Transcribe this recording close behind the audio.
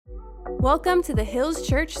Welcome to the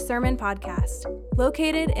Hills.Church Sermon Podcast.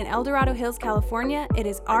 Located in Dorado Hills, California, it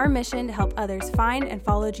is our mission to help others find and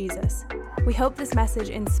follow Jesus. We hope this message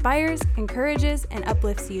inspires, encourages, and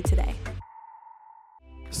uplifts you today.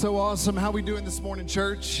 So awesome. How we doing this morning,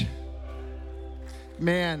 church?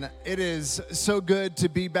 Man, it is so good to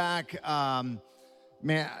be back.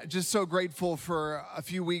 Man, just so grateful for a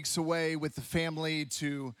few weeks away with the family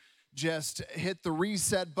to just hit the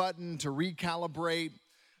reset button, to recalibrate,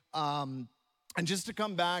 and just to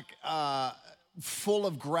come back full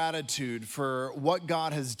of gratitude for what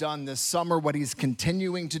God has done this summer, what he's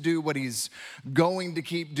continuing to do, what he's going to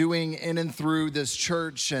keep doing in and through this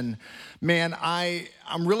church. And man,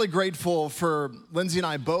 I'm really grateful for, Lindsay and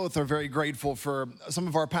I both are very grateful for some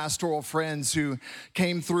of our pastoral friends who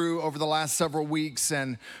came through over the last several weeks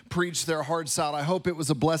and preached their hearts out. I hope it was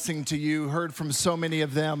a blessing to you. Heard from so many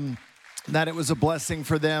of them that it was a blessing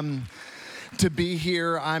for them to be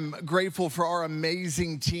here. I'm grateful for our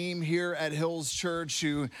amazing team here at Hills.Church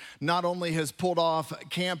who not only has pulled off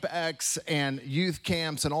Camp X and youth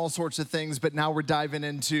camps and all sorts of things, but now we're diving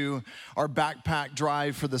into our backpack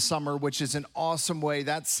drive for the summer, which is an awesome way.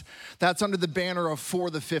 That's under the banner of For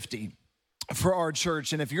the 50 for our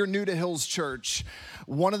church. And if you're new to Hills.Church,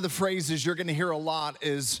 one of the phrases you're going to hear a lot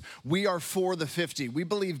is, we are for the 50. We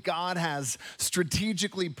believe God has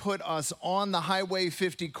strategically put us on the Highway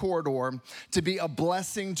 50 corridor to be a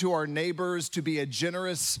blessing to our neighbors, to be a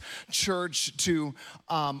generous church to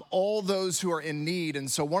all those who are in need.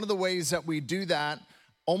 And so one of the ways that we do that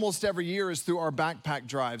almost every year is through our backpack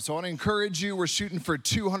drive. So I want to encourage you, we're shooting for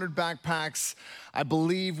 200 backpacks. I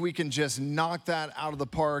believe we can just knock that out of the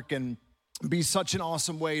park and be such an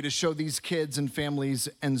awesome way to show these kids and families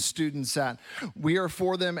and students that we are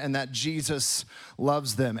for them and that Jesus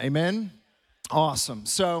loves them. Amen? Awesome.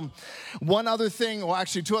 So one other thing, well,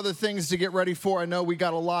 actually two other things to get ready for. I know we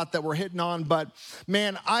got a lot that we're hitting on, but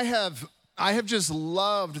man, I have just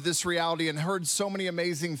loved this reality and heard so many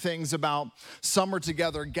amazing things about summer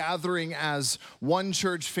together, gathering as one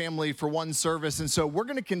church family for one service. And so we're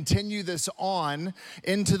going to continue this on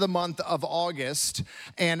into the month of August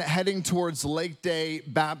and heading towards Lake Day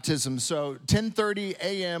baptism. So 10:30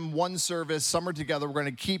 a.m., one service, summer together. We're going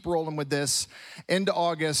to keep rolling with this into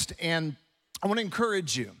August. And I want to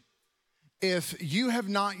encourage you, if you have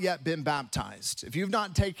not yet been baptized, if you've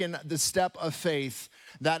not taken the step of faith,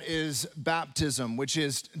 that is baptism, which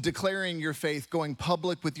is declaring your faith, going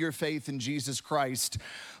public with your faith in Jesus Christ.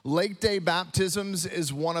 Lake Day baptisms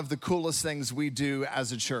is one of the coolest things we do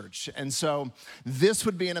as a church. And so this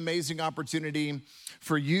would be an amazing opportunity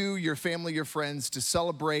for you, your family, your friends to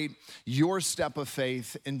celebrate your step of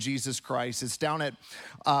faith in Jesus Christ. It's down at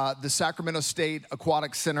the Sacramento State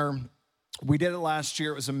Aquatic Center. We did it last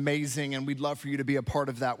year. It was amazing, and we'd love for you to be a part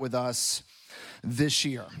of that with us this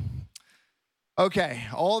year. Okay,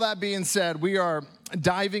 all that being said, we are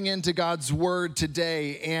diving into God's word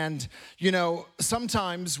today. And, you know,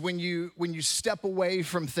 sometimes when you step away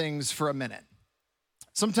from things for a minute,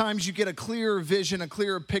 sometimes you get a clearer vision, a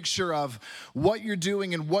clearer picture of what you're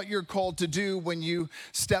doing and what you're called to do when you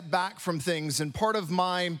step back from things. And part of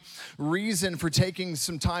my reason for taking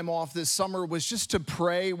some time off this summer was just to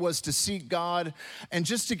pray, was to seek God, and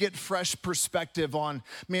just to get fresh perspective on,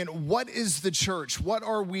 man, what is the church? What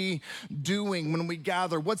are we doing when we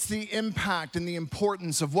gather? What's the impact and the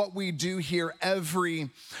importance of what we do here every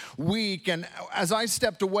week? And as I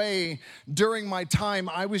stepped away during my time,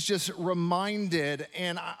 I was just reminded,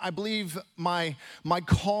 and I believe my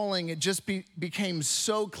calling, it just became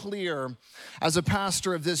so clear as a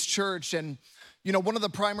pastor of this church. And, you know, one of the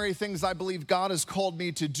primary things I believe God has called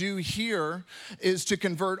me to do here is to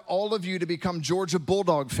convert all of you to become Georgia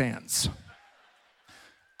Bulldog fans.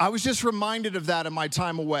 I was just reminded of that in my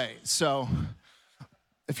time away. So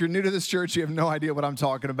if you're new to this church, you have no idea what I'm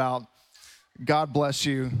talking about. God bless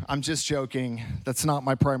you. I'm just joking. That's not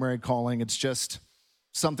my primary calling. It's just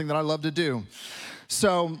something that I love to do.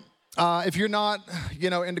 So if you're not,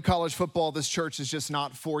 into college football, this church is just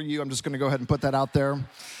not for you. I'm just going to go ahead and put that out there.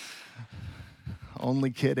 Only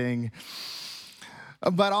kidding.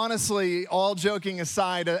 But honestly, all joking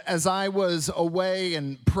aside, as I was away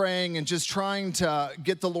and praying and just trying to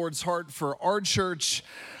get the Lord's heart for our church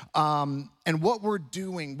and what we're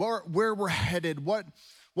doing, where we're headed, what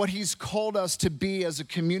he's called us to be as a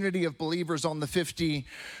community of believers on the 50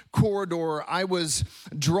 corridor, I was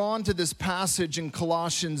drawn to this passage in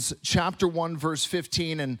Colossians chapter 1, verse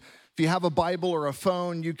 15. And if you have a Bible or a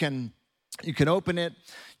phone, you can open it.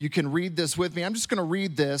 You can read this with me. I'm just going to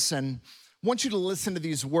read this, and I want you to listen to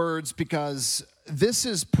these words, because this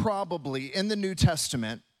is probably in the New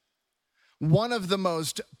Testament one of the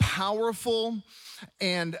most powerful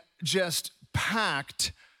and just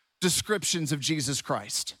packed descriptions of Jesus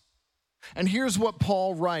Christ. And here's what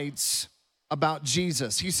Paul writes about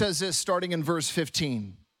Jesus. He says this starting in verse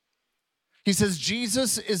 15. He says,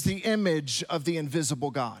 Jesus is the image of the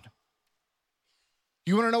invisible God.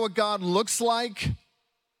 You want to know what God looks like?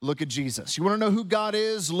 Look at Jesus. You want to know who God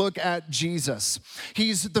is? Look at Jesus.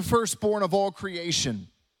 He's the firstborn of all creation.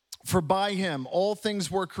 For by him all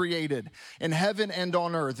things were created, in heaven and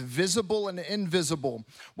on earth, visible and invisible,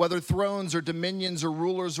 whether thrones or dominions or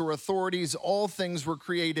rulers or authorities, all things were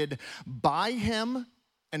created by him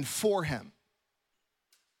and for him.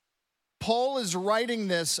 Paul is writing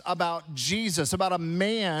this about Jesus, about a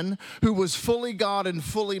man who was fully God and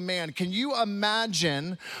fully man. Can you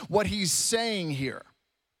imagine what he's saying here?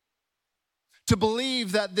 To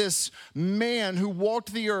believe that this man who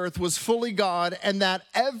walked the earth was fully God and that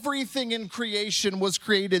everything in creation was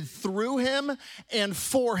created through him and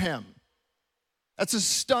for him. That's a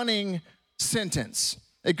stunning sentence.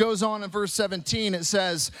 It goes on in verse 17. It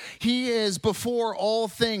says, he is before all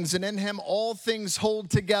things, and in him all things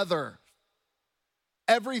hold together.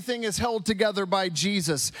 Everything is held together by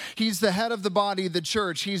Jesus. He's the head of the body, the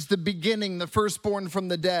church. He's the beginning, the firstborn from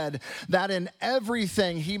the dead, that in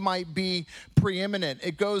everything he might be preeminent.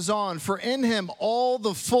 It goes on, for in him all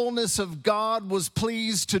the fullness of God was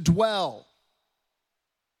pleased to dwell.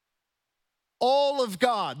 All of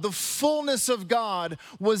God, the fullness of God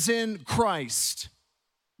was in Christ.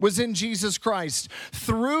 Was in Jesus Christ.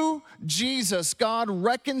 Through Jesus, God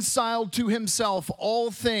reconciled to himself all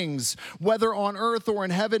things, whether on earth or in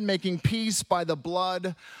heaven, making peace by the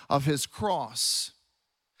blood of his cross.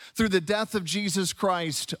 Through the death of Jesus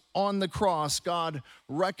Christ on the cross, God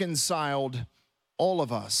reconciled all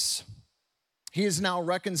of us. He is now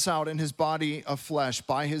reconciled in his body of flesh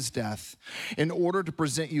by his death in order to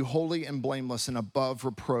present you holy and blameless and above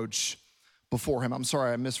reproach before him. I'm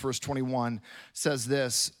sorry, I missed verse 21, says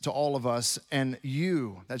this to all of us, and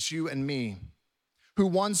you, that's you and me, who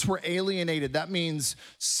once were alienated, that means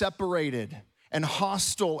separated and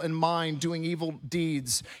hostile in mind, doing evil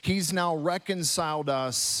deeds. He's now reconciled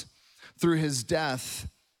us through his death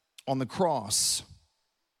on the cross.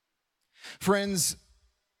 Friends,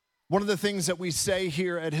 one of the things that we say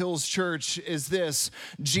here at Hills.Church is this: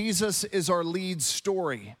 Jesus is our lead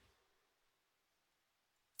story.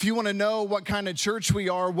 If you want to know what kind of church we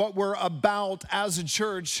are, what we're about as a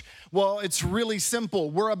church, well, it's really simple.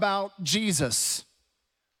 We're about Jesus.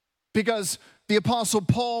 Because the Apostle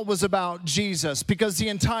Paul was about Jesus, because the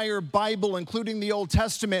entire Bible, including the Old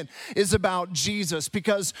Testament, is about Jesus,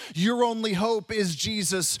 because your only hope is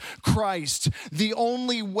Jesus Christ. The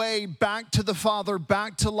only way back to the Father,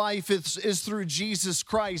 back to life is through Jesus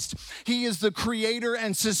Christ. He is the creator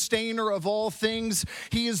and sustainer of all things.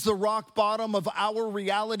 He is the rock bottom of our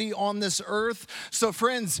reality on this earth. So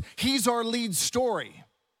friends, he's our lead story.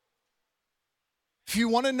 If you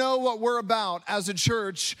want to know what we're about as a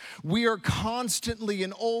church, we are constantly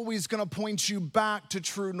and always going to point you back to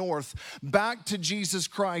true north, back to Jesus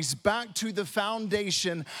Christ, back to the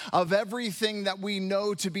foundation of everything that we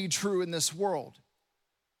know to be true in this world.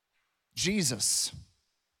 Jesus.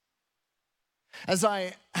 As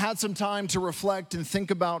I had some time to reflect and think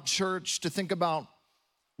about church, to think about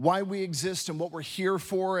why we exist and what we're here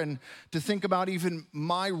for, and to think about even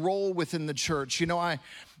my role within the church, you know, I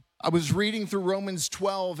was reading through Romans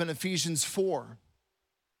 12 and Ephesians 4.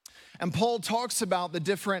 And Paul talks about the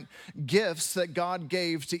different gifts that God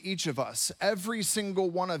gave to each of us. Every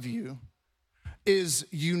single one of you is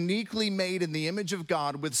uniquely made in the image of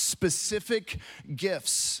God with specific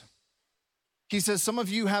gifts. He says some of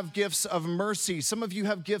you have gifts of mercy. Some of you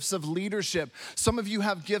have gifts of leadership. Some of you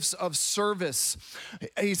have gifts of service.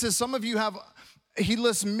 He says some of you have... He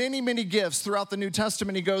lists many, many gifts throughout the New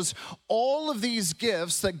Testament. He goes, all of these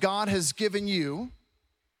gifts that God has given you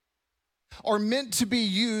are meant to be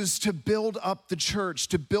used to build up the church,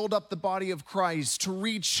 to build up the body of Christ, to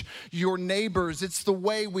reach your neighbors. It's the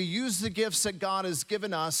way we use the gifts that God has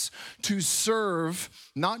given us to serve,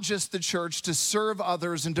 not just the church, to serve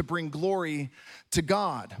others and to bring glory to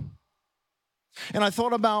God. And I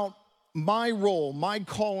thought about my role, my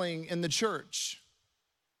calling in the church.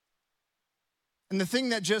 And the thing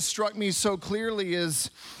that just struck me so clearly is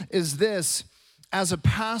this: as a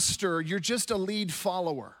pastor, you're just a lead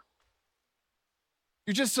follower.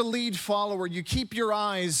 You're just a lead follower. You keep your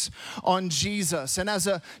eyes on Jesus. And as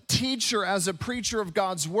a teacher, as a preacher of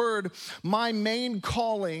God's word, my main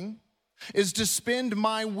calling is to spend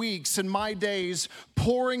my weeks and my days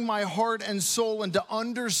pouring my heart and soul into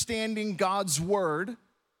understanding God's word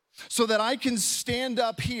so that I can stand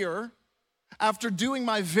up here after doing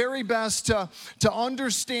my very best to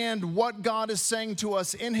understand what God is saying to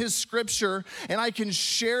us in his scripture, and I can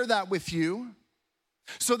share that with you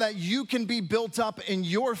so that you can be built up in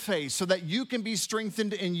your faith, so that you can be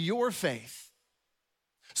strengthened in your faith,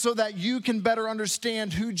 so that you can better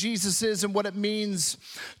understand who Jesus is and what it means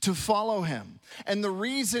to follow him. And the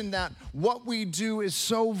reason that what we do is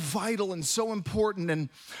so vital and so important, and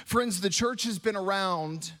friends, the church has been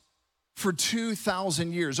around for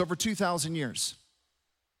 2,000 years, over 2,000 years.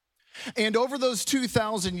 And over those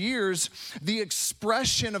 2,000 years, the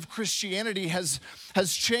expression of Christianity has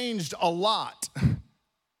changed a lot.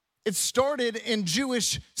 It started in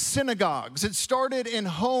Jewish synagogues. It started in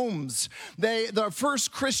homes. The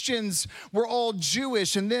first Christians were all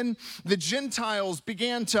Jewish, and then the Gentiles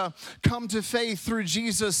began to come to faith through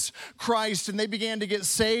Jesus Christ, and they began to get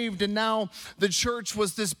saved, and now the church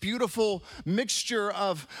was this beautiful mixture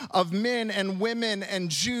of men and women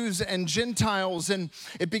and Jews and Gentiles, and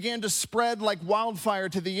it began to spread like wildfire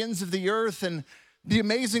to the ends of the earth. And the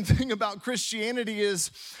amazing thing about Christianity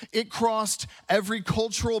is it crossed every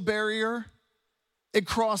cultural barrier. It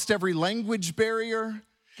crossed every language barrier.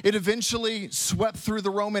 It eventually swept through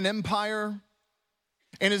the Roman Empire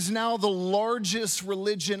and is now the largest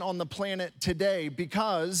religion on the planet today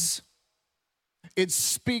because it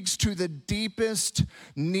speaks to the deepest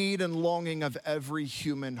need and longing of every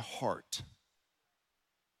human heart.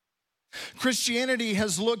 Christianity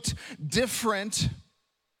has looked different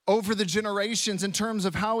over the generations in terms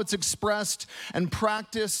of how it's expressed and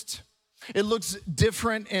practiced. It looks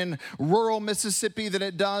different in rural Mississippi than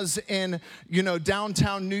it does in,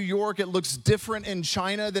 downtown New York. It looks different in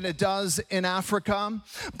China than it does in Africa.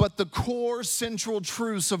 But the core central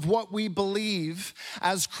truths of what we believe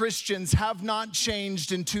as Christians have not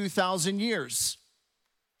changed in 2,000 years.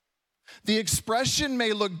 The expression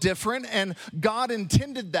may look different, and God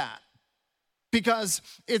intended that, because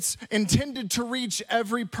it's intended to reach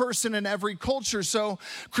every person in every culture. So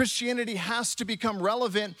Christianity has to become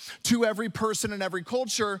relevant to every person in every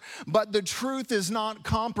culture, but the truth is not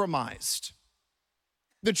compromised.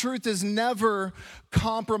 The truth is never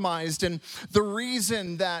compromised, and the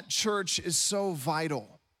reason that church is so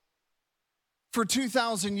vital. For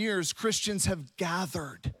 2,000 years, Christians have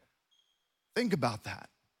gathered. Think about that.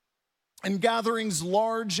 In gatherings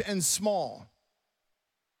large and small.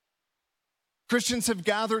 Christians have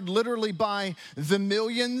gathered literally by the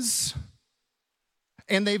millions,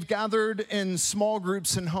 and they've gathered in small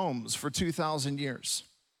groups and homes for 2,000 years.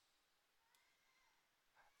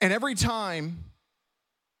 And every time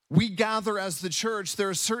we gather as the church, there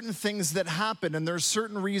are certain things that happen, and there are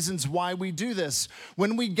certain reasons why we do this.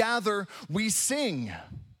 When we gather, we sing.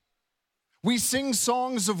 We sing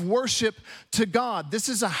songs of worship to God. This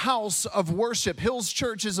is a house of worship.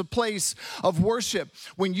 Hills.Church is a place of worship.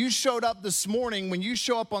 When you showed up this morning, when you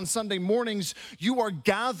show up on Sunday mornings, you are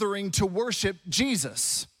gathering to worship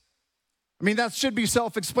Jesus. I mean, that should be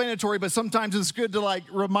self-explanatory, but sometimes it's good to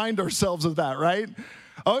remind ourselves of that, right?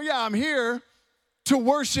 Oh yeah, I'm here to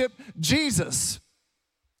worship Jesus.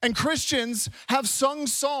 And Christians have sung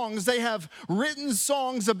songs, they have written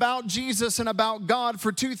songs about Jesus and about God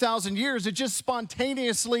for 2,000 years. It just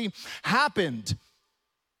spontaneously happened.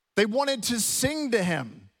 They wanted to sing to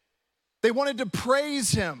him. They wanted to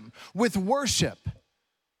praise him with worship.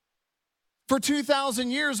 For 2,000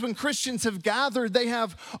 years, when Christians have gathered, they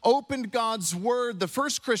have opened God's word. The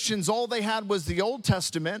first Christians, all they had was the Old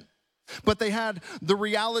Testament. But they had the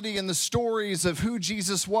reality and the stories of who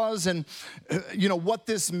Jesus was and, what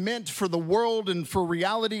this meant for the world and for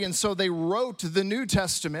reality. And so they wrote the New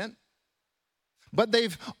Testament. But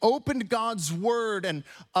they've opened God's word, and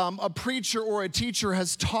a preacher or a teacher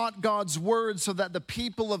has taught God's word so that the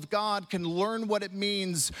people of God can learn what it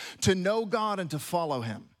means to know God and to follow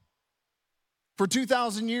him. For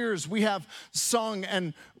 2,000 years, we have sung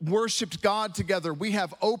and worshiped God together. We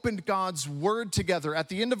have opened God's word together. At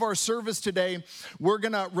the end of our service today, we're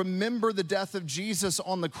going to remember the death of Jesus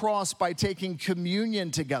on the cross by taking communion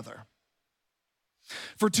together.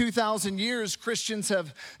 For 2,000 years, Christians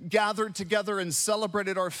have gathered together and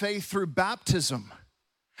celebrated our faith through baptism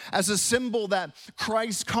as a symbol that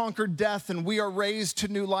Christ conquered death and we are raised to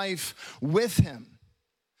new life with him.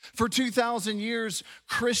 For 2,000 years,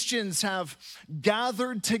 Christians have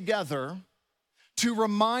gathered together to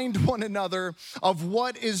remind one another of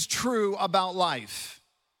what is true about life.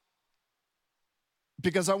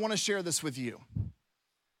 Because I want to share this with you.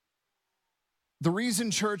 The reason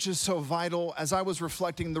church is so vital, as I was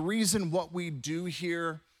reflecting, the reason what we do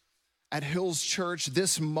here at Hills.Church,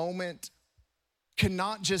 this moment,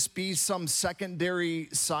 cannot just be some secondary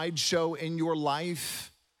sideshow in your life.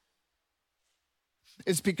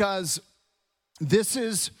 It's because this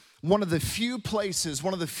is one of the few places,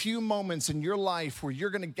 one of the few moments in your life where you're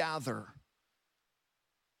going to gather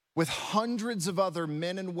with hundreds of other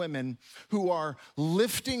men and women who are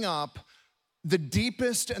lifting up the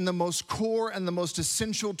deepest and the most core and the most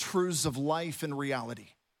essential truths of life and reality.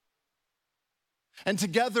 And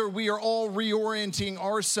together we are all reorienting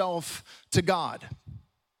ourselves to God.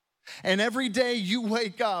 And every day you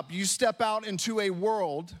wake up, you step out into a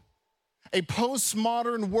world, a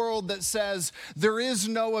postmodern world that says there is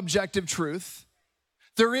no objective truth.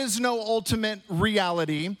 There is no ultimate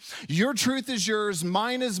reality. Your truth is yours,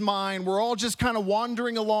 mine is mine. We're all just kind of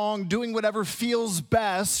wandering along, doing whatever feels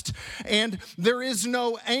best. And there is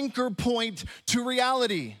no anchor point to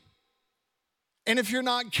reality. And if you're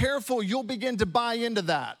not careful, you'll begin to buy into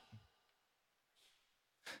that.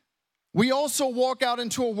 We also walk out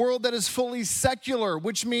into a world that is fully secular,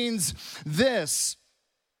 which means this.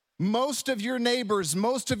 Most of your neighbors,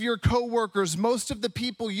 most of your coworkers, most of the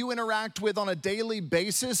people you interact with on a daily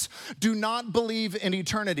basis do not believe in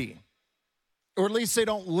eternity. Or at least they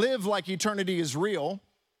don't live like eternity is real.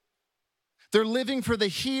 They're living for the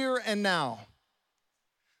here and now.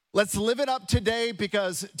 Let's live it up today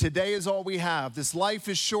because today is all we have. This life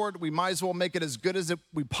is short. We might as well make it as good as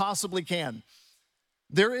we possibly can.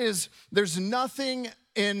 There's nothing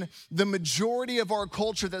in the majority of our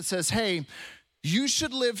culture that says, hey, you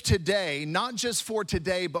should live today, not just for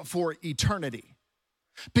today, but for eternity.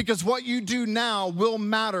 Because what you do now will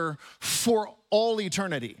matter for all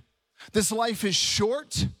eternity. This life is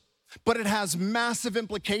short, but it has massive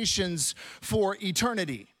implications for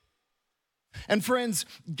eternity. And friends,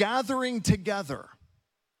 gathering together,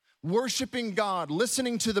 worshiping God,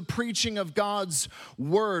 listening to the preaching of God's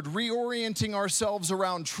word, reorienting ourselves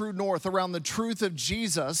around true north, around the truth of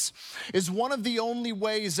Jesus, is one of the only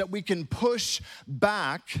ways that we can push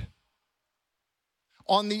back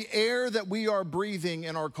on the air that we are breathing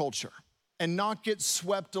in our culture and not get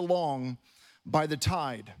swept along by the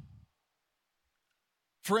tide.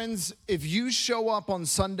 Friends, if you show up on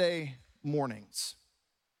Sunday mornings,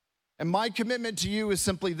 and my commitment to you is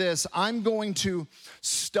simply this: I'm going to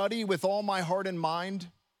study with all my heart and mind.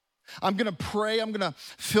 I'm going to pray. I'm going to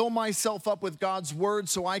fill myself up with God's word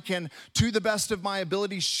so I can, to the best of my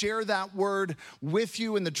ability, share that word with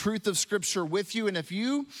you and the truth of Scripture with you. And if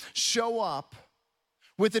you show up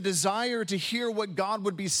with a desire to hear what God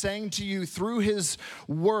would be saying to you through his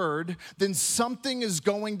word, then something is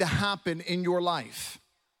going to happen in your life.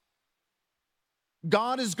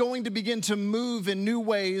 God is going to begin to move in new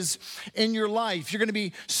ways in your life. You're going to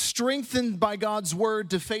be strengthened by God's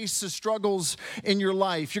word to face the struggles in your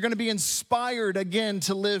life. You're going to be inspired again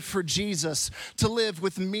to live for Jesus, to live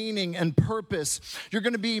with meaning and purpose. You're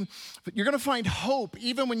going to find hope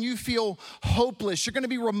even when you feel hopeless. You're going to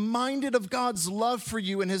be reminded of God's love for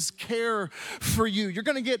you and his care for you. You're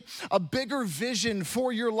going to get a bigger vision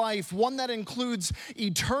for your life, one that includes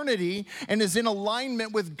eternity and is in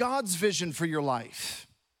alignment with God's vision for your life.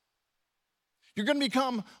 You're going to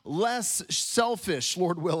become less selfish,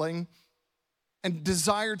 Lord willing, and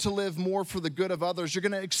desire to live more for the good of others. You're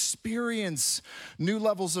going to experience new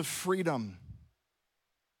levels of freedom.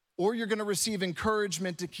 Or you're going to receive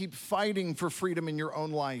encouragement to keep fighting for freedom in your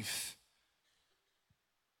own life.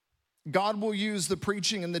 God will use the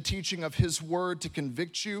preaching and the teaching of his word to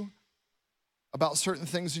convict you about certain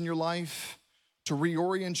things in your life, to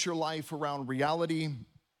reorient your life around reality,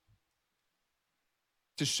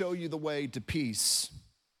 to show you the way to peace.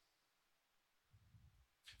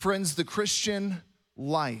 Friends, the Christian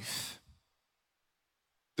life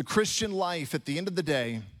at the end of the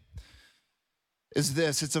day is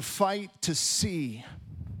this: it's a fight to see.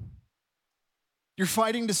 You're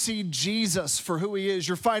fighting to see Jesus for who he is.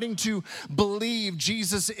 You're fighting to believe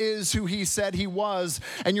Jesus is who he said he was,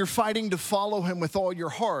 and you're fighting to follow him with all your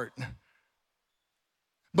heart.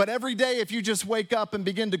 But every day, if you just wake up and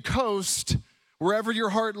begin to coast wherever your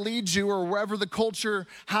heart leads you or wherever the culture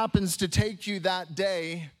happens to take you that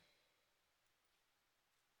day,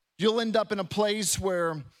 you'll end up in a place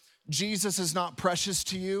where Jesus is not precious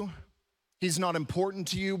to you. He's not important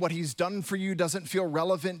to you. What he's done for you doesn't feel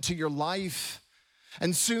relevant to your life.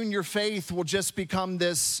 And soon your faith will just become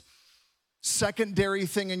this secondary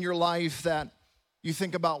thing in your life that you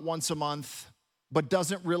think about once a month, but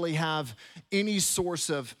doesn't really have any source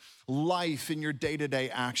of life in your day-to-day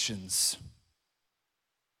actions.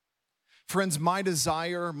 Friends, my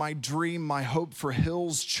desire, my dream, my hope for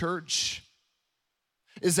Hills.Church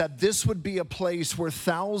is that this would be a place where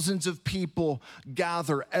thousands of people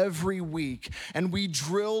gather every week, and we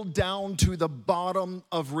drill down to the bottom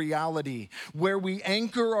of reality, where we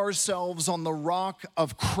anchor ourselves on the rock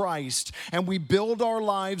of Christ, and we build our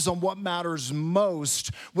lives on what matters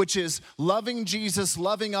most, which is loving Jesus,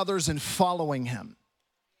 loving others, and following him.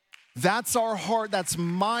 That's our heart. That's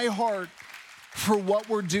my heart for what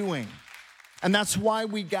we're doing. And that's why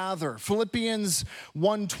we gather. Philippians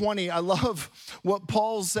 1:20, I love what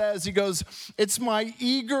Paul says. He goes, it's my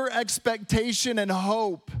eager expectation and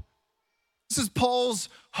hope. This is Paul's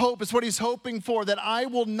hope. It's what he's hoping for, that I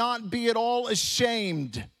will not be at all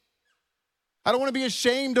ashamed. I don't want to be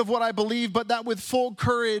ashamed of what I believe, but that with full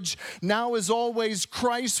courage, now as always,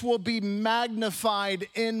 Christ will be magnified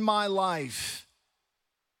in my life.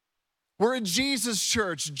 We're a Jesus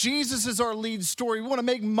church. Jesus is our lead story. We want to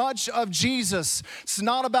make much of Jesus. It's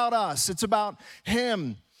not about us. It's about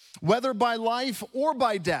him, whether by life or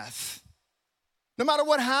by death. No matter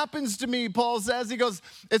what happens to me, Paul says, he goes,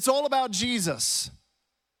 it's all about Jesus.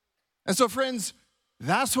 And so, friends,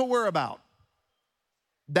 that's what we're about.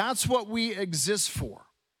 That's what we exist for.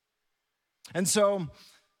 And so,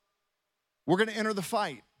 we're going to enter the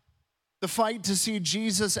fight. The fight to see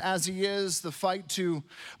Jesus as he is, the fight to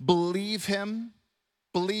believe him,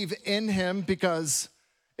 believe in him, because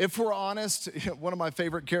if we're honest, one of my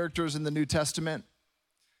favorite characters in the New Testament,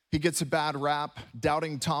 he gets a bad rap,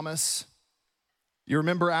 Doubting Thomas. You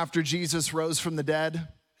remember after Jesus rose from the dead,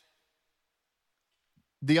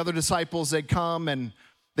 the other disciples, they come and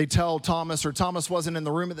they tell Thomas, or Thomas wasn't in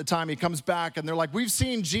the room at the time, he comes back and they're like, we've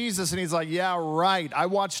seen Jesus, and he's like, yeah, right, I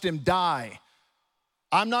watched him die.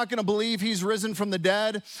 I'm not gonna believe he's risen from the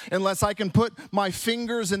dead unless I can put my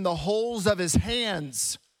fingers in the holes of his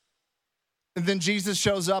hands. And then Jesus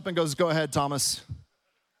shows up and goes, go ahead, Thomas.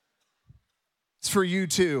 It's for you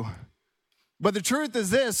too. But the truth is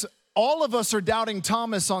this, all of us are doubting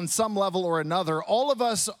Thomas on some level or another. All of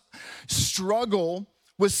us struggle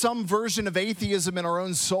with some version of atheism in our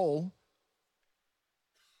own soul.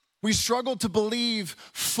 We struggle to believe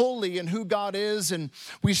fully in who God is, and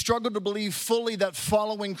we struggle to believe fully that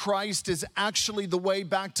following Christ is actually the way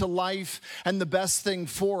back to life and the best thing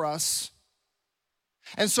for us.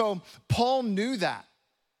 And so Paul knew that.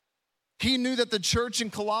 He knew that the church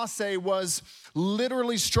in Colossae was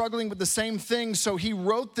literally struggling with the same thing, so he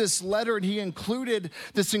wrote this letter and he included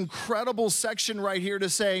this incredible section right here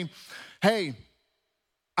to say, hey,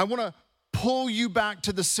 I want to pull you back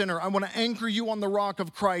to the center. I want to anchor you on the rock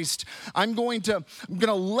of Christ. I'm going to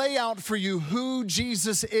lay out for you who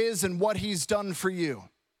Jesus is and what he's done for you.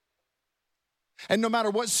 And no matter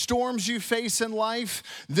what storms you face in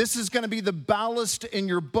life, this is going to be the ballast in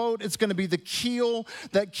your boat. It's going to be the keel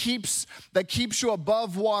that keeps you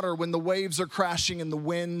above water when the waves are crashing and the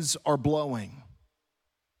winds are blowing.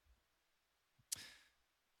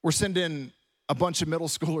 We're sending a bunch of middle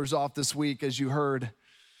schoolers off this week, as you heard,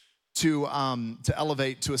 to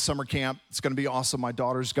Elevate, to a summer camp. It's gonna be awesome. My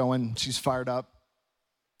daughter's going, she's fired up.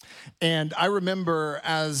 And I remember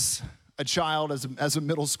as a child, as a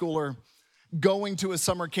middle schooler, going to a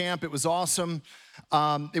summer camp. It was awesome.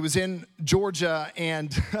 It was in Georgia,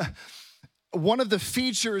 and one of the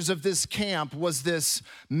features of this camp was this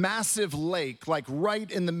massive lake, like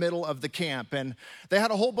right in the middle of the camp. And they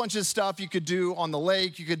had a whole bunch of stuff you could do on the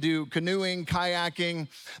lake. You could do canoeing, kayaking.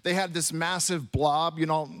 They had this massive blob, you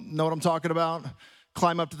know what I'm talking about?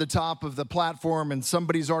 Climb up to the top of the platform and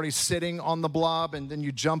somebody's already sitting on the blob, and then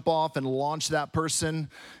you jump off and launch that person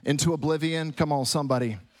into oblivion. Come on,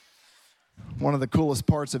 somebody. One of the coolest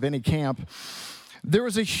parts of any camp. There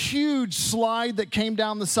was a huge slide that came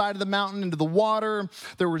down the side of the mountain into the water.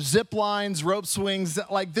 There were zip lines, rope swings.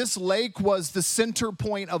 Like, this lake was the center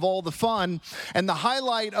point of all the fun. And the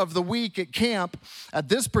highlight of the week at camp, at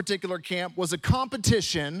this particular camp, was a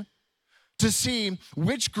competition to see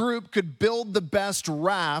which group could build the best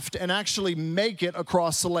raft and actually make it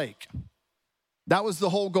across the lake. That was the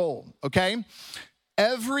whole goal, okay?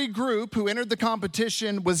 Every group who entered the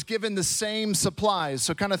competition was given the same supplies.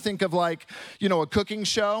 So kind of think of like, a cooking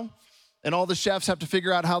show, and all the chefs have to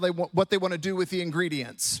figure out what they want to do with the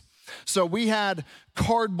ingredients. So we had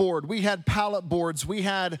cardboard, we had pallet boards, we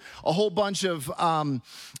had a whole bunch of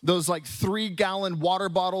those like 3-gallon water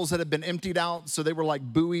bottles that had been emptied out, so they were like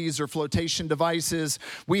buoys or flotation devices.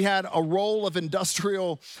 We had a roll of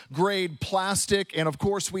industrial grade plastic, and of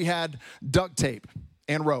course we had duct tape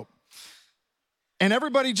and rope. And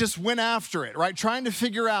everybody just went after it, right? Trying to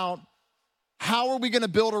figure out, how are we gonna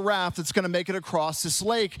build a raft that's gonna make it across this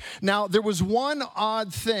lake? Now, there was one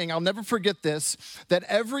odd thing, I'll never forget this, that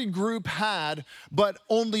every group had, but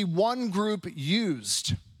only one group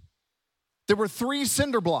used. there were 3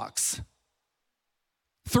 cinder blocks.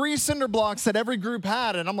 3 cinder blocks that every group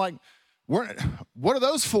had. And I'm like, what are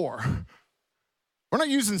those for? We're not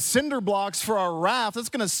using cinder blocks for our raft. That's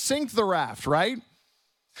going to sink the raft, right?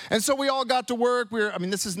 And so we all got to work.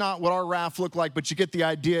 This is not what our raft looked like, but you get the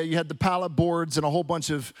idea. You had the pallet boards and a whole bunch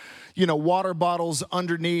of, water bottles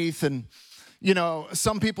underneath. And,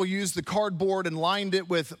 some people used the cardboard and lined it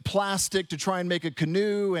with plastic to try and make a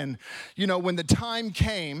canoe. And, when the time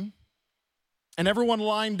came and everyone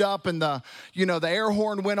lined up and the air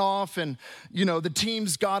horn went off and, the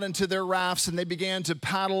teams got into their rafts and they began to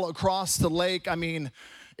paddle across the lake.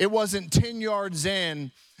 It wasn't 10 yards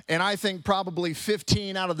in. And I think probably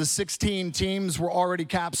 15 out of the 16 teams were already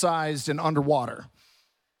capsized and underwater.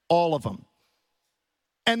 All of them.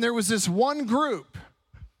 And there was this one group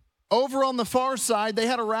over on the far side. They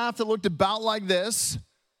had a raft that looked about like this.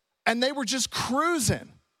 And they were just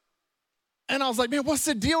cruising. And I was like, man, what's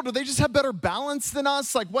the deal? Do they just have better balance than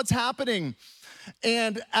us? Like, what's happening?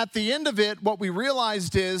 And at the end of it, what we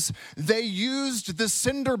realized is they used the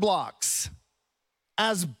cinder blocks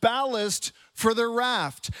as ballast for their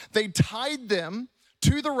raft. They tied them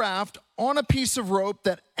to the raft on a piece of rope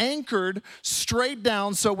that anchored straight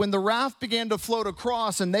down, so when the raft began to float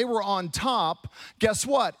across and they were on top, guess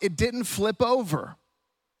what? It didn't flip over.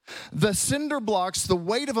 The cinder blocks, the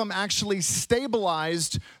weight of them actually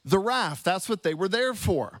stabilized the raft. That's what they were there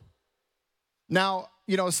for. Now,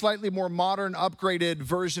 a slightly more modern, upgraded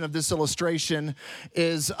version of this illustration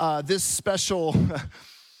is this special,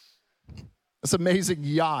 this amazing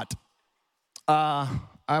yacht.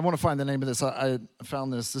 I want to find the name of this. I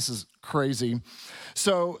found this. This is crazy.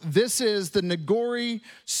 So this is the Nagori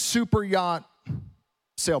Super Yacht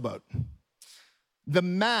sailboat. The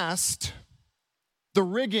mast, the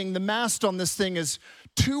rigging, the mast on this thing is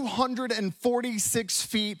 246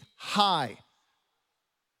 feet high.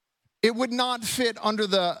 It would not fit under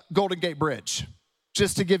the Golden Gate Bridge,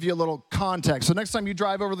 just to give you a little context. So next time you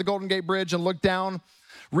drive over the Golden Gate Bridge and look down,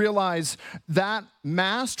 realize that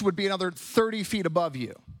mast would be another 30 feet above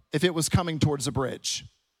you if it was coming towards the bridge.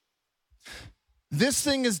 This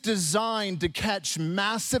thing is designed to catch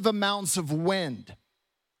massive amounts of wind.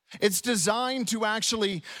 It's designed to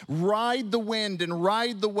actually ride the wind and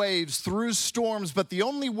ride the waves through storms, but the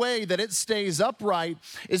only way that it stays upright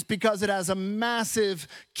is because it has a massive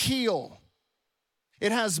keel.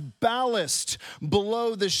 It has ballast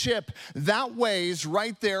below the ship. That weighs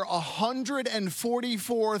right there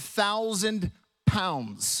 144,000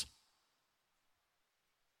 pounds.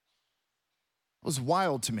 It was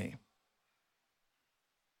wild to me.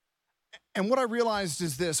 And what I realized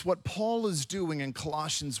is this, what Paul is doing in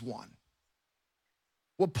Colossians 1.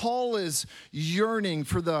 What Paul is yearning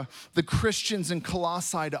for the Christians in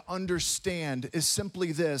Colossae to understand is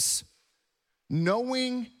simply this.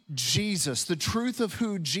 Knowing Jesus, the truth of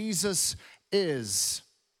who Jesus is.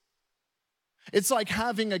 It's like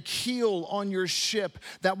having a keel on your ship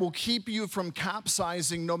that will keep you from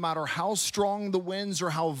capsizing no matter how strong the winds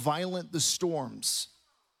or how violent the storms.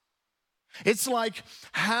 It's like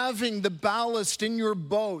having the ballast in your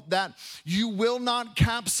boat that you will not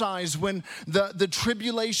capsize when the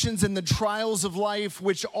tribulations and the trials of life,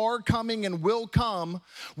 which are coming and will come,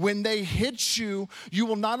 when they hit you, you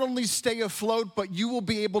will not only stay afloat, but you will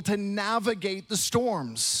be able to navigate the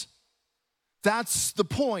storms. That's the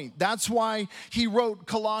point. That's why he wrote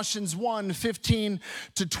Colossians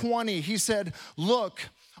 1:15-20. He said, look,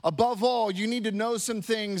 above all, you need to know some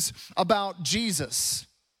things about Jesus.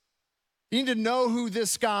 You need to know who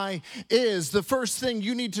this guy is. The first thing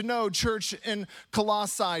you need to know, church in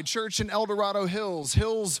Colossae, church in Dorado Hills,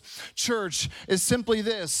 Hills.Church, is simply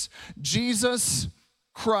this. Jesus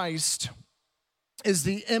Christ is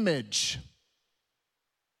the image.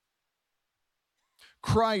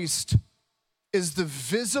 Christ is the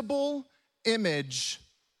visible image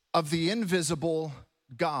of the invisible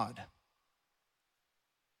God.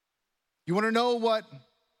 You want to know what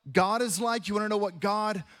God is like? You want to know what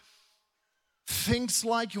God thinks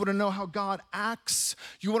like? You want to know how God acts?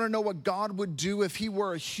 You want to know what God would do if he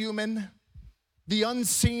were a human? The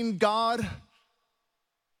unseen God?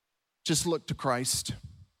 Just look to Christ.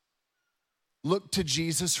 Look to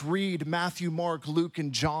Jesus. Read Matthew, Mark, Luke,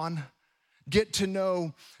 and John. Get to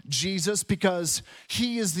know Jesus because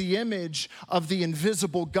he is the image of the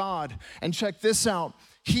invisible God. And check this out.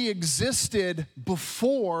 He existed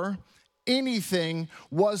before anything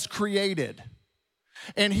was created.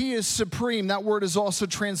 And he is supreme. That word is also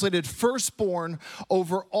translated firstborn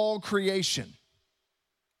over all creation.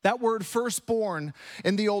 That word firstborn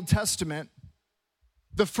in the Old Testament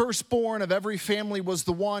The firstborn of every family was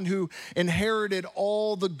the one who inherited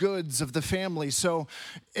all the goods of the family. So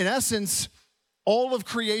in essence, all of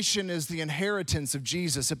creation is the inheritance of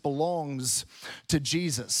Jesus. It belongs to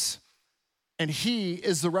Jesus. And he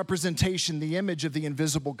is the representation, the image of the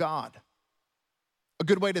invisible God. A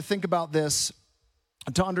good way to think about this,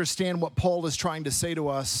 to understand what Paul is trying to say to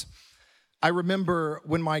us, I remember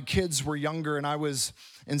when my kids were younger and I was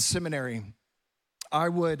in seminary, I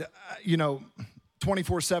would,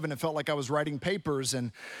 24/7, it felt like I was writing papers,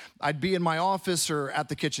 and I'd be in my office or at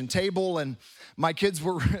the kitchen table, and my kids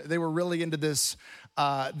were really into this,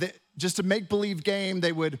 just a make-believe game.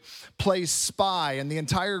 They would play Spy, and the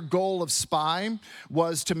entire goal of Spy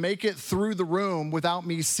was to make it through the room without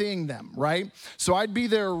me seeing them, right? So I'd be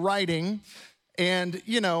there writing, and,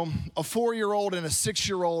 a 4-year-old and a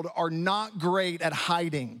 6-year-old are not great at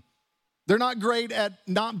hiding. They're not great at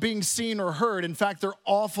not being seen or heard. In fact, they're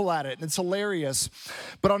awful at it, and it's hilarious.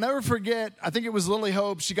 But I'll never forget, I think it was Lily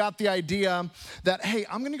Hope, she got the idea that, hey,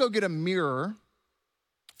 I'm gonna go get a mirror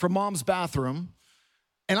from mom's bathroom,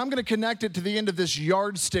 and I'm gonna connect it to the end of this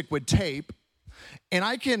yardstick with tape, and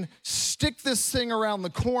I can stick this thing around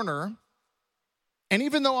the corner, and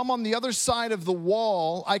even though I'm on the other side of the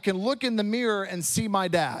wall, I can look in the mirror and see my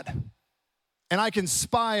dad, and I can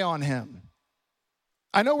spy on him.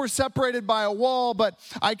 I know we're separated by a wall, but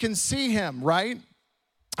I can see him, right?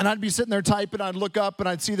 And I'd be sitting there typing, I'd look up and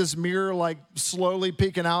I'd see this mirror like slowly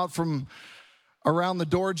peeking out from around the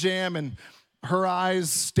door jamb, and her eyes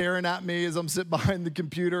staring at me as I'm sitting behind the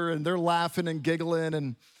computer, and they're laughing and giggling.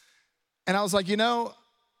 And I was like,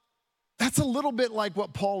 that's a little bit like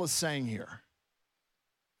what Paul is saying here.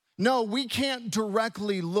 No, we can't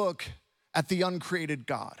directly look at the uncreated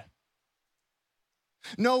God.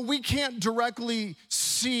 No, we can't directly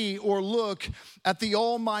see or look at the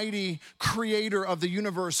almighty creator of the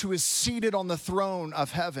universe who is seated on the throne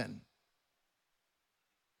of heaven.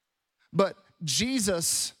 But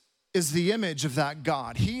Jesus is the image of that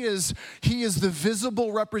God. He is the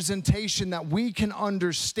visible representation that we can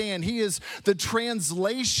understand. He is the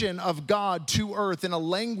translation of God to earth in a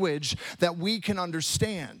language that we can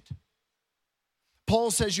understand. Paul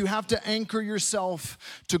says you have to anchor yourself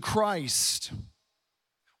to Christ.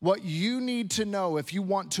 What you need to know if you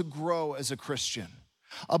want to grow as a Christian,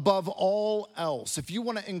 above all else, if you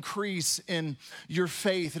want to increase in your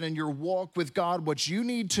faith and in your walk with God, what you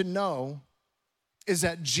need to know is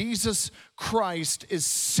that Jesus Christ is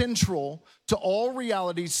central to all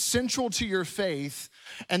reality, central to your faith,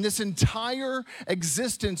 and this entire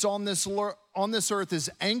existence on this earth is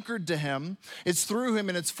anchored to him. It's through him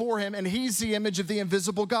and it's for him, and he's the image of the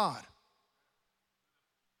invisible God.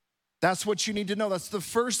 That's what you need to know. That's the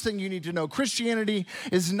first thing you need to know. Christianity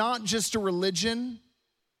is not just a religion.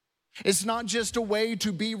 It's not just a way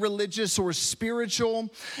to be religious or spiritual.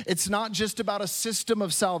 It's not just about a system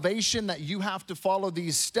of salvation that you have to follow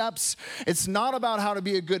these steps. It's not about how to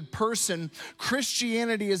be a good person.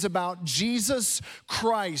 Christianity is about Jesus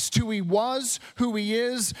Christ, who he was, who he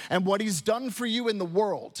is, and what he's done for you in the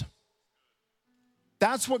world.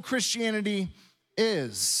 That's what Christianity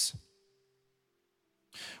is.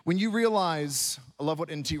 When you realize, I love what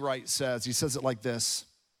N.T. Wright says. He says it like this.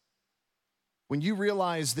 When you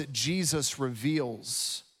realize that Jesus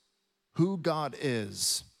reveals who God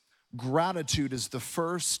is, gratitude is the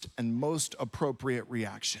first and most appropriate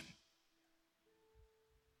reaction.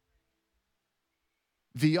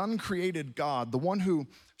 The uncreated God, the one who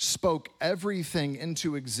spoke everything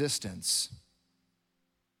into existence,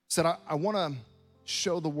 said, I want to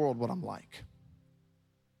show the world what I'm like.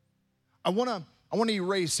 I want to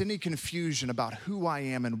erase any confusion about who I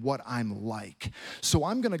am and what I'm like. So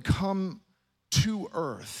I'm going to come to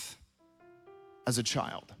earth as a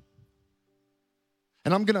child.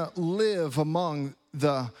 And I'm going to live among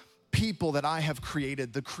the people that I have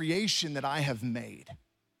created, the creation that I have made.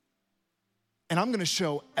 And I'm going to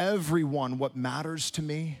show everyone what matters to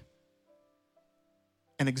me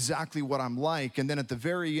and exactly what I'm like. And then at the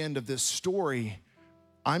very end of this story,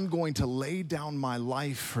 I'm going to lay down my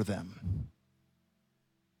life for them,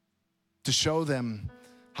 to show them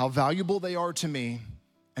how valuable they are to me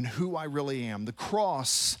and who I really am. The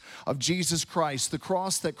cross of Jesus Christ, the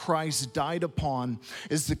cross that Christ died upon,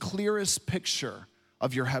 is the clearest picture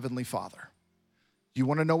of your heavenly Father. You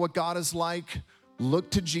want to know what God is like?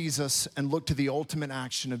 Look to Jesus and look to the ultimate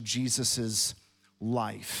action of Jesus's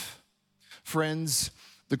life. Friends,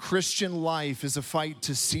 the Christian life is a fight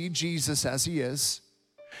to see Jesus as he is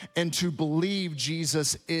and to believe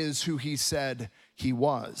Jesus is who he said he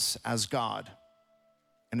was as God.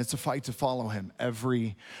 And it's a fight to follow him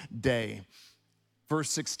every day. Verse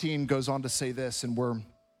 16 goes on to say this, and we're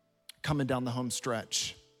coming down the home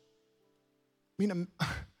stretch. I mean,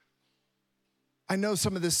 I know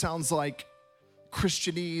some of this sounds like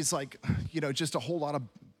Christianese, like, just a whole lot of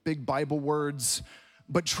big Bible words,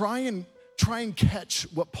 but try and catch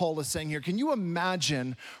what Paul is saying here. Can you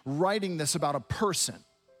imagine writing this about a person?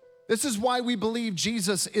 This is why we believe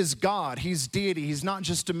Jesus is God. He's deity. He's not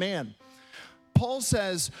just a man. Paul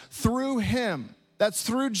says, through him, that's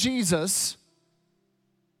through Jesus.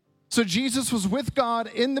 So Jesus was with God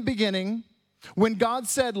in the beginning. When God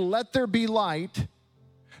said, let there be light,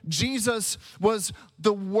 Jesus was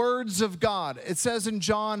the words of God. It says in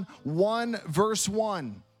John 1, verse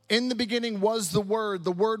 1, in the beginning was the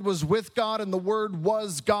Word was with God, and the Word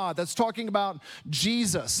was God. That's talking about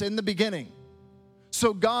Jesus in the beginning.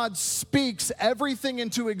 So God speaks everything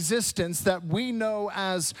into existence that we know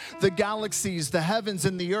as the galaxies, the heavens,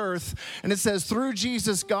 and the earth. And it says, through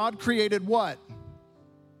Jesus, God created what?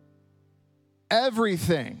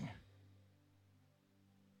 Everything.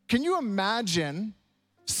 Can you imagine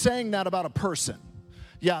saying that about a person?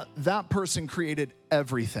 Yeah, that person created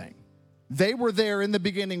everything. They were there in the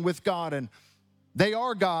beginning with God, and they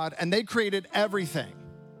are God, and they created everything.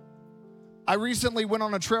 I recently went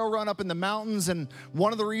on a trail run up in the mountains, and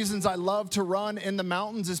one of the reasons I love to run in the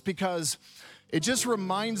mountains is because it just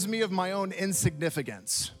reminds me of my own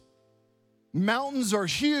insignificance. Mountains are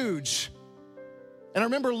huge. And I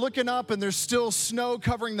remember looking up, and there's still snow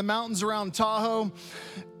covering the mountains around Tahoe,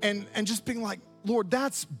 and just being like, Lord,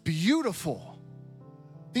 that's beautiful.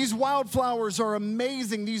 These wildflowers are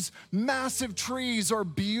amazing. These massive trees are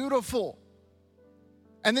beautiful.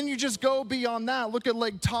 And then you just go beyond that. Look at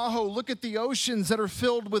Lake Tahoe. Look at the oceans that are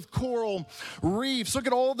filled with coral reefs. Look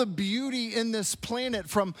at all the beauty in this planet,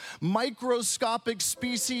 from microscopic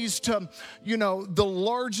species to, the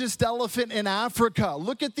largest elephant in Africa.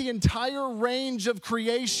 Look at the entire range of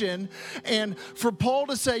creation. And for Paul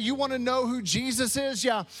to say, you want to know who Jesus is?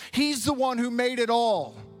 Yeah, he's the one who made it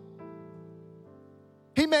all.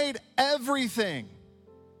 He made everything.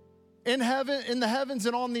 In heaven, in the heavens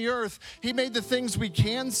and on the earth, he made the things we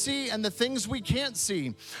can see and the things we can't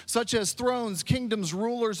see, such as thrones, kingdoms,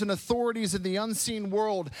 rulers, and authorities in the unseen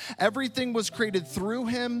world. Everything was created through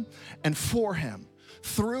him and for him.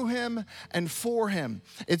 Through him and for him.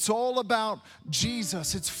 It's all about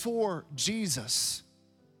Jesus. It's for Jesus.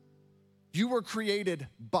 You were created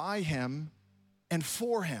by him and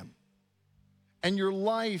for him. And your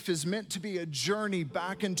life is meant to be a journey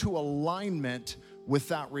back into alignment with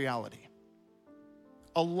that reality.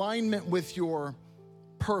 Alignment with your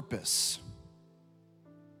purpose.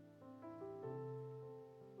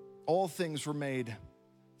 All things were made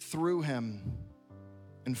through him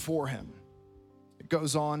and for him. It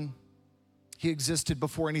goes on. He existed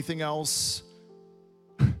before anything else.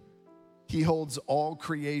 He holds all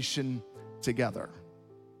creation together.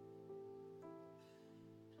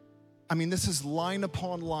 I mean, this is line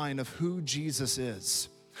upon line of who Jesus is.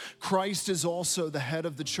 Christ is also the head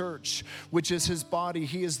of the church, which is his body.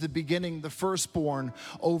 He is the beginning, the firstborn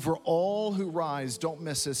over all who rise. Don't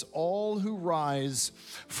miss this. All who rise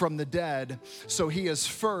from the dead. So he is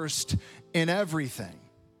first in everything.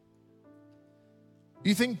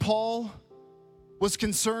 You think Paul was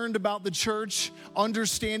concerned about the church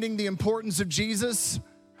understanding the importance of Jesus?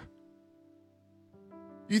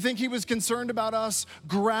 You think he was concerned about us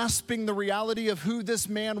grasping the reality of who this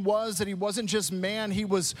man was, that he wasn't just man, he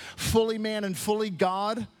was fully man and fully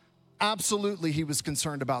God? Absolutely, he was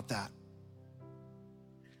concerned about that.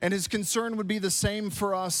 And his concern would be the same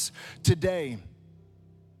for us today.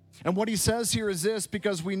 And what he says here is this,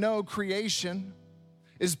 because we know creation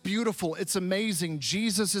is beautiful, it's amazing.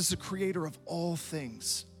 Jesus is the creator of all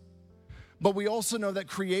things. But we also know that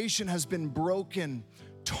creation has been broken,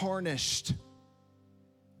 tarnished,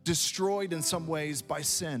 destroyed in some ways by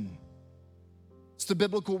sin. It's the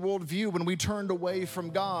biblical worldview. When we turned away from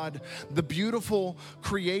God, the beautiful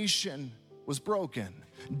creation was broken.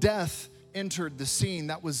 Death entered the scene.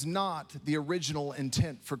 That was not the original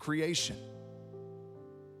intent for creation.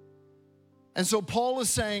 And so Paul is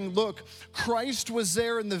saying, look, Christ was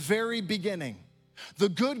there in the very beginning. The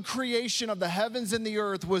good creation of the heavens and the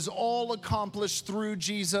earth was all accomplished through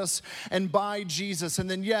Jesus and by Jesus. And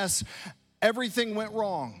then, yes, everything went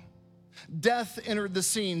wrong. Death entered the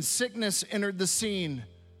scene. Sickness entered the scene.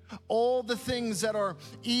 All the things that are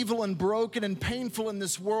evil and broken and painful in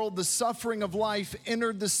this world, the suffering of life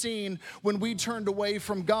entered the scene when we turned away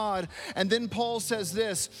from God. And then Paul says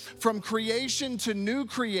this, from creation to new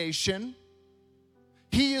creation,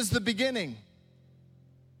 he is the beginning.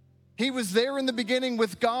 He was there in the beginning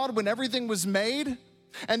with God when everything was made.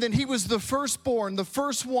 And then he was the firstborn, the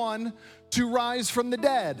first one to rise from the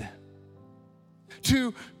dead.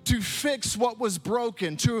 to fix what was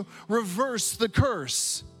broken, to reverse the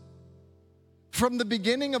curse. From the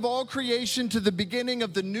beginning of all creation to the beginning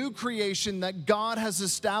of the new creation that God has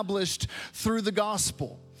established through the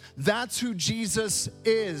gospel. That's who Jesus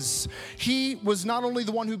is. He was not only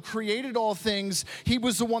the one who created all things, he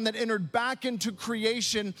was the one that entered back into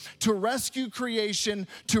creation to rescue creation,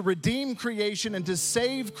 to redeem creation, and to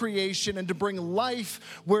save creation, and to bring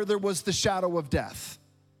life where there was the shadow of death.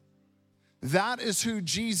 That is who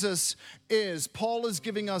Jesus is. Paul is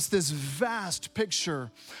giving us this vast picture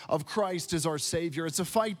of Christ as our Savior. It's a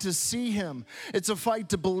fight to see him. It's a fight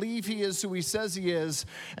to believe he is who he says he is.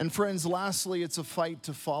 And friends, lastly, it's a fight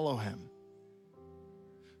to follow him.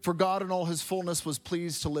 For God in all his fullness was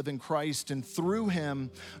pleased to live in Christ, and through him,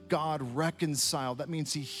 God reconciled. That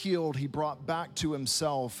means he healed, he brought back to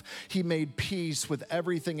himself. He made peace with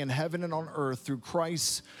everything in heaven and on earth through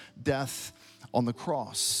Christ's death on the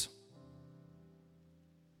cross.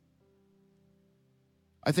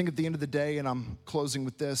 I think at the end of the day, and I'm closing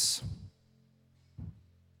with this,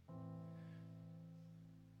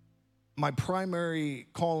 my primary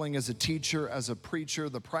calling as a teacher, as a preacher,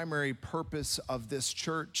 the primary purpose of this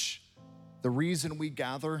church, the reason we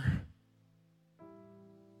gather,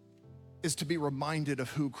 is to be reminded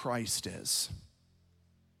of who Christ is.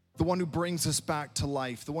 The one who brings us back to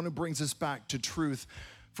life, the one who brings us back to truth.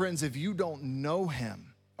 Friends, if you don't know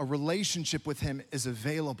him, a relationship with him is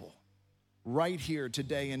available right here,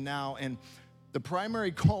 today, and now. And the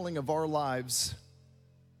primary calling of our lives,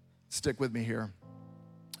 stick with me here,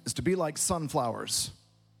 is to be like sunflowers.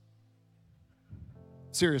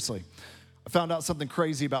 Seriously, I found out something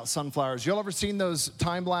crazy about sunflowers. Y'all ever seen those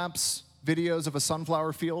time-lapse videos of a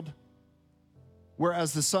sunflower field? Where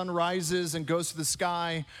as the sun rises and goes to the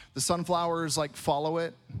sky, the sunflowers like follow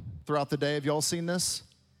it throughout the day. Have y'all seen this?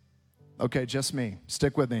 Okay, just me.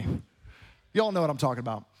 Stick with me. Y'all know what I'm talking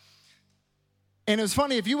about. And it was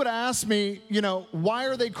funny, if you would have asked me, why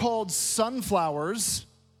are they called sunflowers?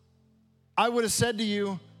 I would have said to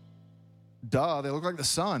you, duh, they look like the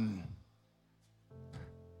sun.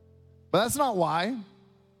 But that's not why.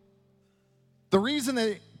 The reason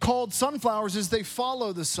they called sunflowers is they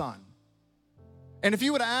follow the sun. And if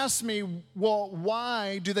you would have asked me, well,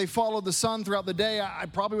 why do they follow the sun throughout the day? I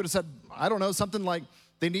probably would have said, I don't know, something like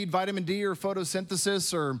they need vitamin D or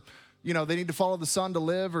photosynthesis, or they need to follow the sun to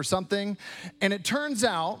live or something. And it turns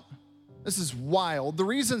out, this is wild, the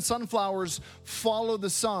reason sunflowers follow the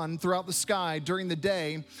sun throughout the sky during the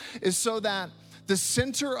day is so that the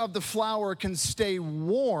center of the flower can stay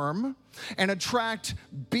warm and attract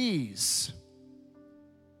bees.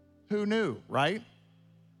 Who knew, right?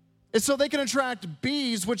 It's so they can attract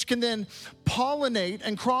bees, which can then pollinate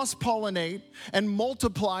and cross-pollinate and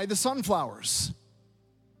multiply the sunflowers.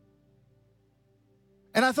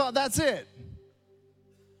 And I thought, that's it.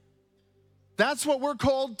 That's what we're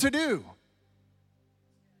called to do.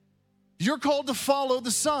 You're called to follow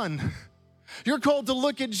the sun. You're called to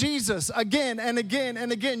look at Jesus again and again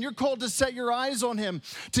and again. You're called to set your eyes on him,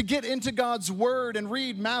 to get into God's word and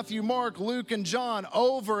read Matthew, Mark, Luke, and John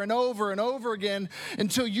over and over and over again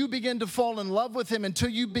until you begin to fall in love with him, until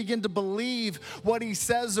you begin to believe what he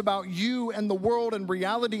says about you and the world and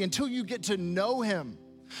reality, until you get to know him.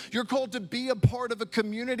 You're called to be a part of a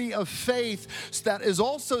community of faith that is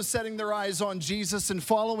also setting their eyes on Jesus and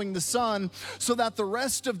following the Son, so that the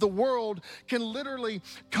rest of the world can literally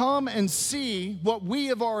come and see what we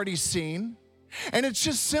have already seen. And it's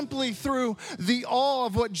just simply through the awe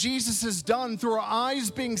of what Jesus has done, through our eyes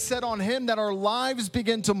being set on him, that our lives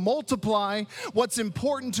begin to multiply what's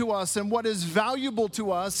important to us and what is valuable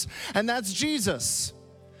to us, and that's Jesus.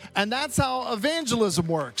 And that's how evangelism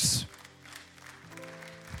works.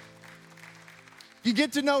 You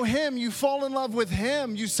get to know him, you fall in love with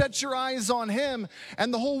him, you set your eyes on him,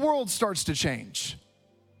 and the whole world starts to change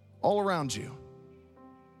all around you.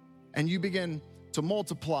 And you begin to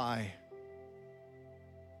multiply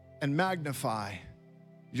and magnify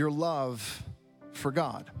your love for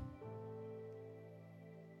God.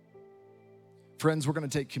 Friends, we're going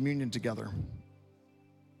to take communion together.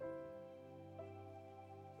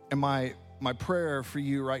 And my prayer for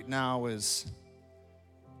you right now is,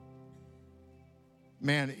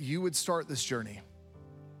 man, you would start this journey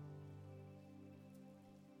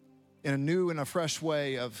in a new and a fresh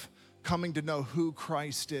way of coming to know who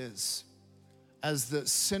Christ is as the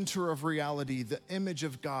center of reality, the image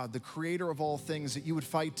of God, the creator of all things, that you would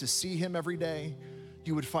fight to see him every day.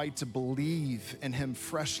 You would fight to believe in him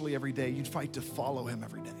freshly every day. You'd fight to follow him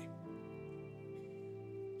every day.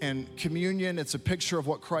 And communion, it's a picture of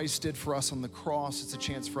what Christ did for us on the cross. It's a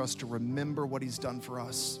chance for us to remember what he's done for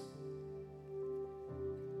us.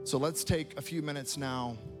 So let's take a few minutes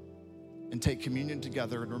now and take communion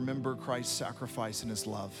together and remember Christ's sacrifice and his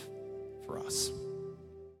love for us.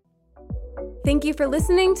 Thank you for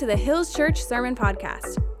listening to the Hills.Church Sermon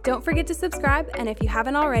Podcast. Don't forget to subscribe, and if you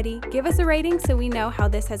haven't already, give us a rating so we know how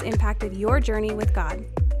this has impacted your journey with God.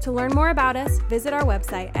 To learn more about us, visit our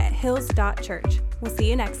website at Hills.Church. We'll see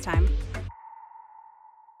you next time.